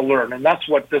they were going to learn. And that's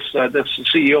what this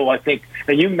CEO, I think,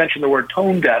 and you mentioned the word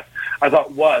tone deaf, I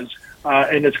thought was,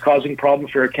 and it's causing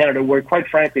problems for Air Canada, where, quite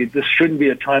frankly, this shouldn't be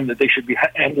a time that they should be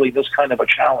handling this kind of a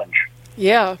challenge.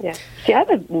 Yeah. See, I have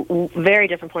a very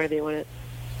different point of view on it.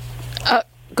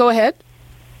 Go ahead.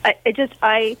 I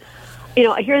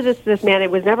hear this man.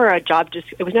 It was never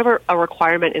it was never a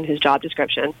requirement in his job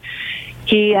description.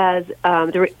 He has.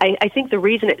 I think the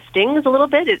reason it stings a little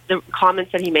bit is the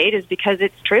comments that he made is because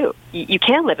it's true. You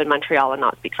can live in Montreal and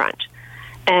not speak French,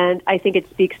 and I think it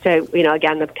speaks to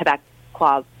again the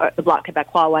Bloc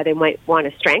Québécois, why they might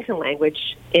want to strengthen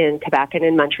language in Quebec and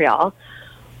in Montreal.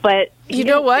 But you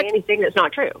know what? Say anything that's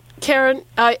not true, Karen.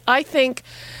 I think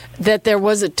that there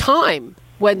was a time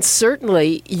when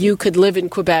certainly you could live in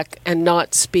Quebec and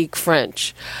not speak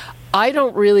French. I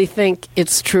don't really think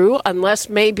it's true, unless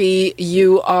maybe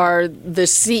you are the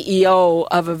CEO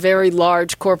of a very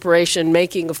large corporation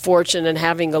making a fortune and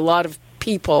having a lot of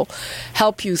people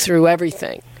help you through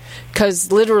everything.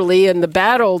 Because literally in the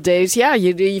bad old days,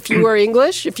 if you were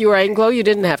English, if you were Anglo, you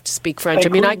didn't have to speak French. I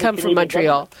mean, I come from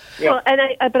Montreal. Yeah.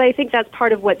 Well, but I think that's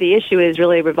part of what the issue is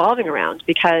really revolving around,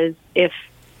 because if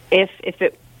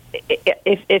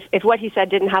what he said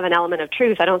didn't have an element of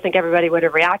truth, I don't think everybody would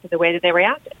have reacted the way that they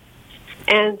reacted.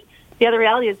 And the other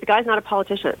reality is the guy's not a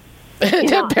politician.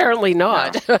 Apparently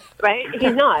not. No. Right?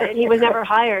 He's not. And he was never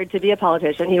hired to be a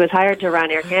politician. He was hired to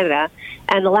run Air Canada.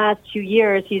 And the last 2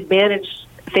 years, he's managed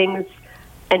things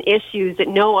and issues that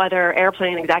no other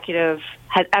airplane executive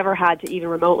has ever had to even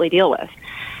remotely deal with.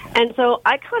 And so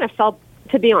I kind of felt,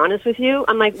 to be honest with you,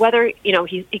 I'm like, whether,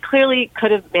 he clearly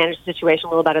could have managed the situation a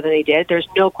little better than he did. There's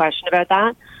no question about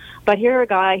that. But here's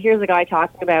a guy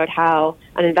talking about how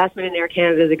an investment in Air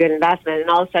Canada is a good investment, and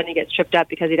all of a sudden he gets tripped up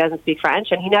because he doesn't speak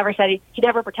French, and he never said he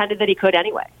never pretended that he could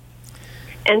anyway.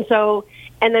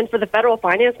 And then for the federal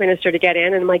finance minister to get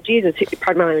in, and I'm like, Jesus,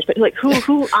 pardon my language, but like, who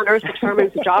on earth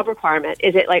determines the job requirement?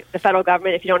 Is it like the federal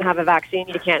government? If you don't have a vaccine,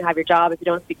 you can't have your job. If you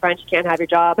don't speak French, you can't have your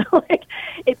job. Like,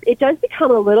 it does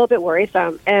become a little bit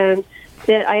worrisome. And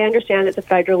that I understand it's a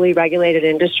federally regulated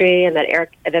industry, and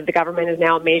that the government is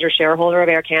now a major shareholder of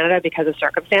Air Canada because of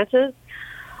circumstances.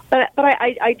 But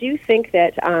I do think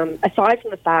that aside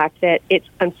from the fact that it's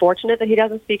unfortunate that he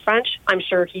doesn't speak French, I'm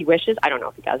sure he wishes. I don't know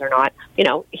if he does or not. You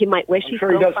know, he might wish he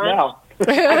spoke French. Now. I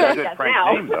guess he does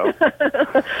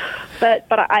now.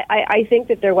 But I think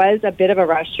that there was a bit of a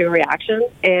rush to a reaction,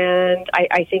 and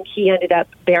I think he ended up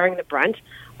bearing the brunt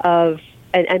of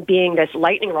and being this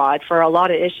lightning rod for a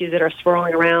lot of issues that are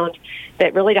swirling around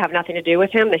that really have nothing to do with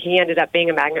him, that he ended up being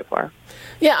a magnet for.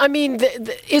 Yeah, I mean,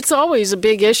 it's always a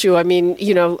big issue. I mean,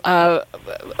 you know,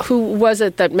 who was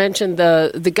it that mentioned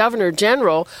the Governor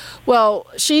General? Well,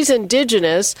 she's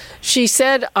Indigenous. She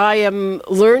said, I am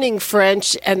learning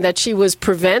French, and that she was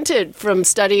prevented from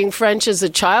studying French as a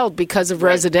child because of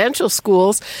residential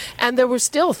schools, and there were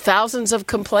still thousands of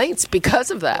complaints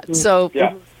because of that. So...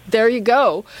 Yeah. There you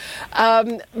go.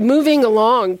 Moving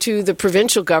along to the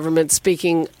provincial government,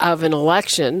 speaking of an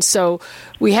election. So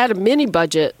we had a mini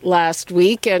budget last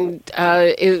week, and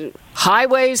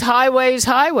highways. There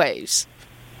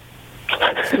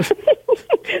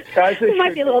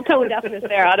might be a little tone deafness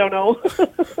there. I don't know.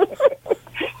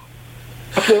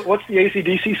 What's the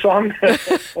AC/DC song?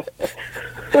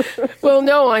 Well,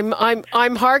 no,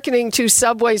 I'm hearkening to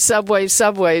subways. That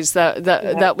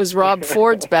was Rob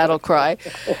Ford's battle cry.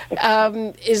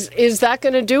 Is that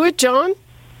going to do it, John?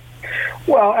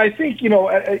 Well, I think, you know,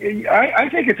 I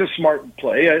think it's a smart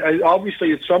play.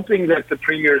 Obviously, it's something that the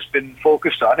Premier has been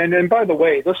focused on. And by the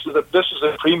way, this is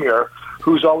a Premier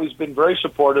who's always been very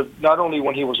supportive, not only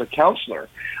when he was a councillor,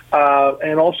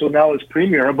 and also now as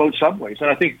Premier, about subways. And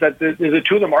I think that the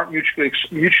two of them aren't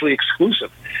mutually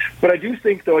exclusive. But I do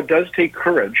think, though, it does take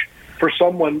courage for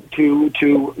someone to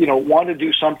you know, want to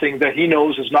do something that he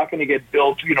knows is not going to get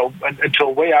built, you know,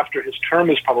 until way after his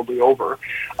term is probably over.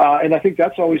 And I think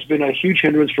that's always been a huge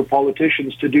hindrance for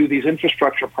politicians to do these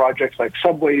infrastructure projects like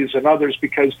subways and others,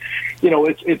 because, you know,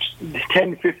 it's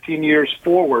 10, 15 years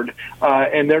forward,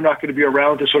 and they're not going to be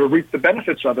around to sort of reap the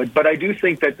benefits of it. But I do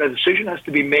think that the decision has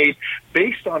to be made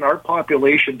based on our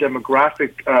population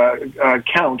demographic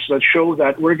counts that show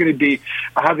that we're going to be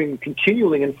having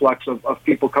continuing influx of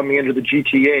people coming into the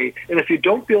GTA. And if you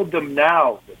don't build them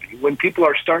now, when people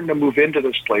are starting to move into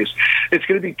this place, it's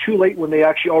going to be too late when they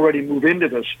actually already move into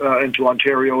this, into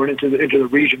Ontario and into the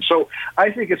region. So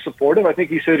I think it's supportive. I think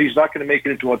he said he's not going to make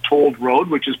it into a tolled road,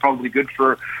 which is probably good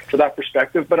for that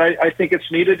perspective. But I think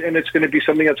it's needed, and it's going to be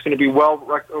something that's going to be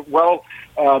well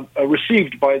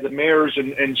received by the mayors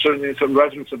and certainly some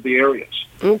residents of the areas.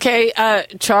 Okay,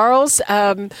 Charles,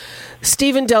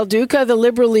 Stephen Del Duca, the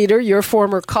Liberal leader, your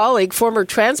former colleague, former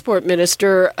transport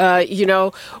minister, you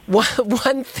know,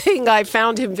 one thing I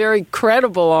found him very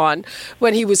credible on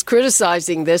when he was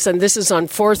criticizing this, and this is on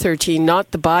 413, not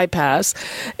the bypass,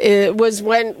 it was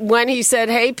when he said,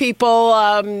 hey, people,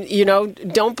 you know,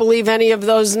 don't believe any of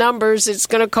those numbers. It's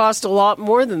going to cost a lot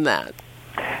more than that.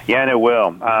 Yeah, and it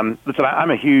will. Listen,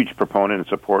 I'm a huge proponent and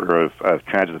supporter of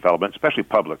transit development, especially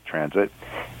public transit.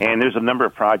 And there's a number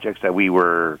of projects that we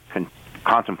were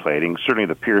contemplating, certainly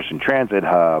the Pearson Transit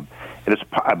Hub. It is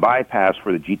a bypass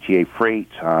for the GTA freight,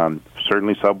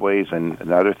 certainly subways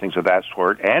and other things of that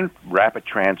sort, and rapid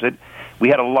transit. We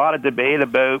had a lot of debate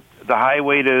about the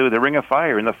highway to the Ring of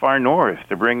Fire in the far north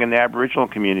to bring in the Aboriginal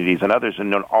communities and others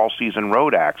in an all-season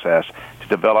road access to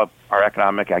develop our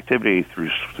economic activity through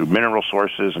mineral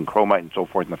sources and chromite and so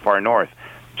forth in the far north.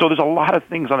 So there's a lot of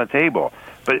things on the table.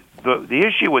 But the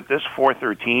issue with this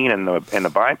 413 and the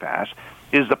bypass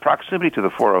is the proximity to the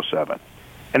 407.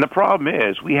 And the problem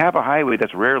is we have a highway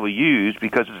that's rarely used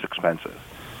because it's expensive.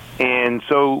 And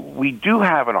so we do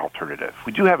have an alternative.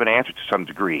 We do have an answer to some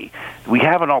degree. We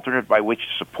have an alternative by which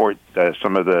to support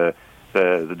some of the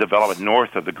development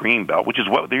north of the Greenbelt, which is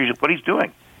what he's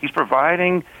doing. He's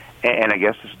providing, and I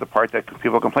guess this is the part that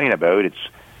people complain about,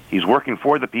 he's working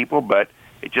for the people, but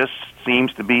it just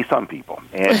seems to be some people.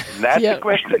 And that's the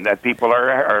question that people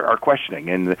are questioning,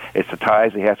 and it's the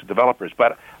ties he has to developers.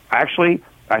 But actually,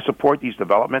 I support these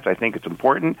developments. I think it's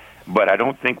important, but I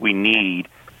don't think we need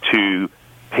to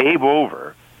pave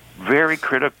over very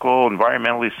critical,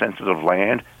 environmentally sensitive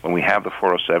land when we have the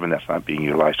 407 that's not being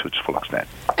utilized to its full extent.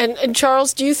 And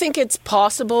Charles, do you think it's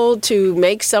possible to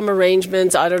make some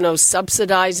arrangements, I don't know,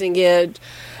 subsidizing it,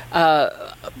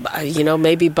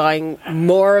 maybe buying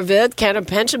more of it. Canada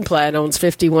Pension Plan owns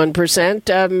 51%,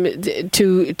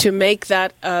 to make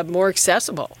that more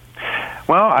accessible.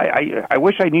 Well, I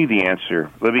wish I knew the answer,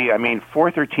 Libby. I mean,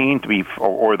 413 to be,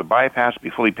 or the bypass to be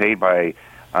fully paid by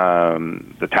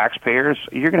the taxpayers,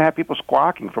 you're going to have people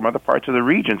squawking from other parts of the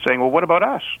region saying, well, what about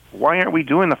us? Why aren't we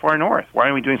doing the far north? Why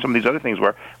aren't we doing some of these other things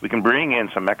where we can bring in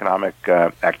some economic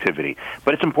activity?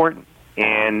 But it's important.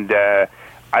 And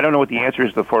I don't know what the answer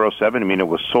is to the 407. I mean, it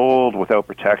was sold without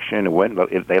protection.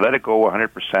 They let it go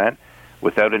 100%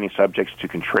 without any subjects to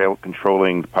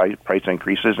controlling price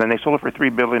increases, and they sold it for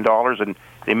 $3 billion, and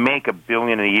they make $1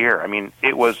 billion a year. I mean,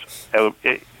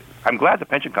 I'm glad the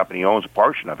pension company owns a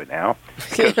portion of it now,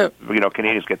 because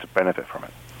Canadians get to benefit from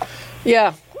it.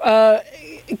 Yeah.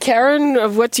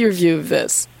 Karen, what's your view of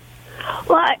this?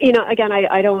 Well, again,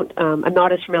 I don't. I'm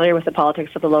not as familiar with the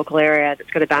politics of the local area that's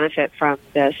going to benefit from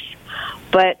this,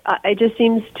 but it just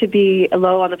seems to be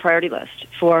low on the priority list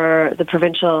for the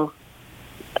provincial,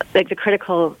 like the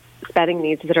critical spending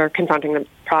needs that are confronting the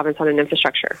province on an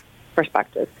infrastructure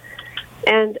perspective,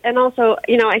 and also,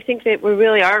 I think that we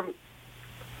really are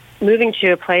moving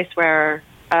to a place where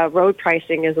road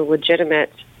pricing is a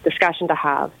legitimate discussion to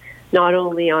have, not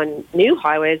only on new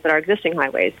highways but our existing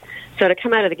highways. So to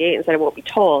come out of the gate and say it won't be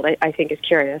tolled, I think is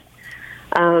curious.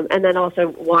 And then also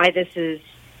why this is,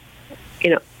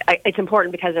 it's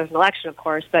important because there's an election, of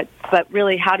course, but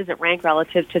really how does it rank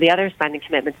relative to the other spending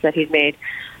commitments that he's made,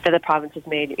 that the province has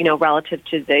made, relative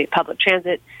to the public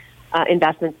transit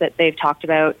investments that they've talked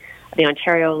about, the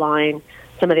Ontario line,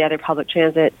 some of the other public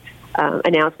transit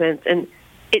announcements. And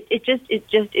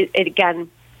it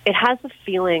again, it has the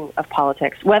feeling of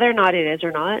politics. Whether or not it is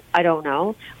or not, I don't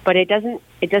know. But it doesn't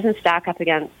stack up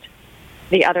against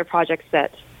the other projects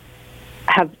that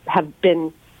have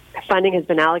been funding has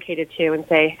been allocated to, and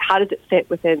say, how does it fit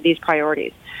within these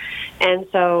priorities? And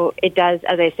so it does,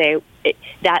 as I say,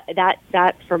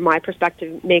 that from my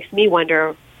perspective makes me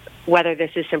wonder whether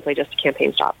this is simply just a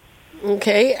campaign stop.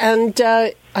 Okay, and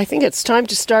I think it's time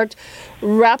to start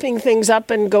wrapping things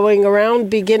up and going around,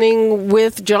 beginning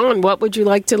with John. What would you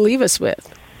like to leave us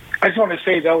with? I just want to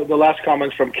say that the last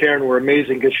comments from Karen were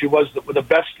amazing, because she was the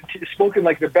best, spoken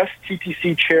like the best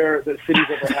TTC chair that city's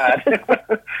ever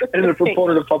had, and a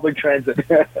proponent of public transit.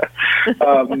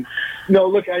 No,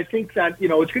 look, I think that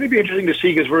it's going to be interesting to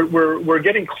see, because we're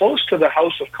getting close to the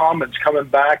House of Commons coming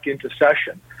back into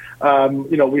session.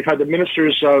 We've had the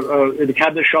ministers in the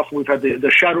cabinet shuffle. We've had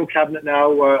the shadow cabinet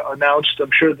now announced.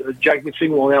 I'm sure that Jack McSing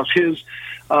will announce his.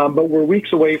 But we're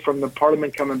weeks away from the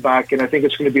Parliament coming back, and I think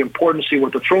it's going to be important to see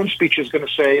what the throne speech is going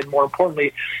to say, and more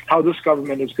importantly, how this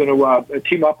government is going to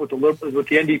team up with the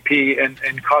NDP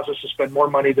and cause us to spend more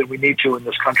money than we need to in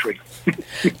this country.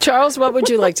 Charles, what would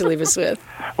you like to leave us with?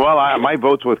 Well, my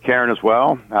vote's with Karen as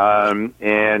well,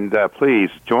 and please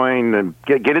join and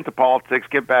get into politics,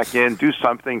 get back in, do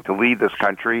something to lead this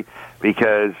country,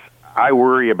 because I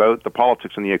worry about the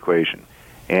politics in the equation.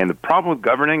 And the problem with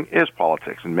governing is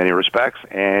politics in many respects,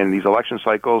 and these election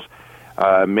cycles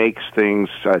makes things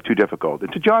too difficult.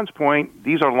 And to John's point,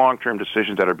 these are long-term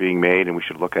decisions that are being made, and we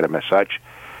should look at them as such.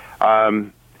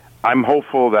 I'm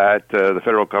hopeful that the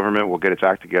federal government will get its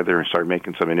act together and start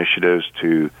making some initiatives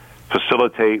to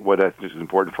facilitate what is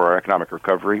important for our economic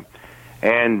recovery.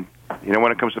 And,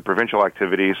 when it comes to provincial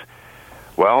activities,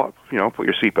 well, put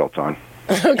your seatbelts on.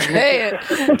 Okay,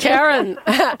 Karen,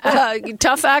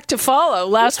 tough act to follow.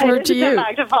 Last word to you. Tough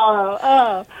act to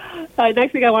follow.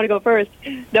 Next week I want to go first.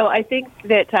 No, I think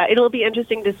that it'll be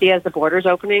interesting to see as the border's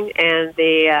opening and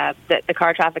the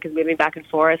car traffic is moving back and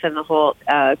forth, and the whole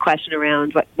question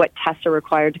around what tests are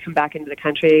required to come back into the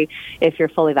country if you're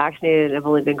fully vaccinated and have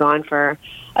only been gone for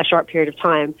a short period of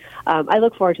time. I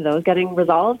look forward to those getting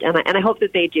resolved, and I hope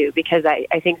that they do, because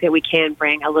I think that we can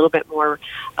bring a little bit more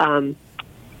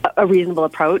a reasonable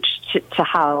approach to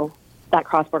how that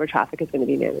cross-border traffic is going to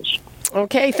be managed.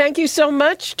 Okay, thank you so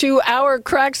much to our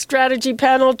crack strategy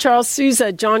panel, Charles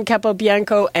Sousa, John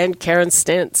Capobianco, and Karen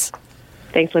Stintz.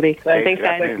 Thanks, Libby. Thanks,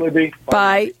 guys. Thanks, Libby.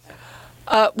 Bye.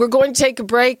 We're going to take a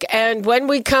break, and when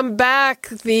we come back,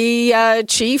 the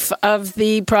chief of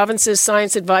the province's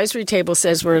science advisory table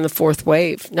says we're in the fourth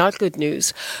wave. Not good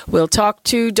news. We'll talk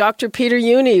to Dr. Peter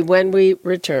Jüni when we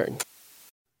return.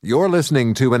 You're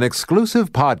listening to an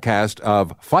exclusive podcast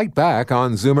of Fight Back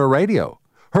on Zoomer Radio.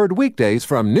 Heard weekdays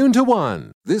from noon to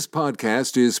 1. This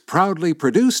podcast is proudly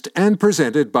produced and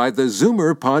presented by the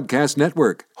Zoomer Podcast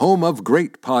Network, home of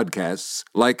great podcasts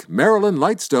like Marilyn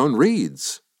Lightstone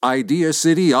Reads, Idea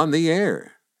City on the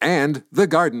Air, and The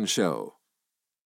Garden Show.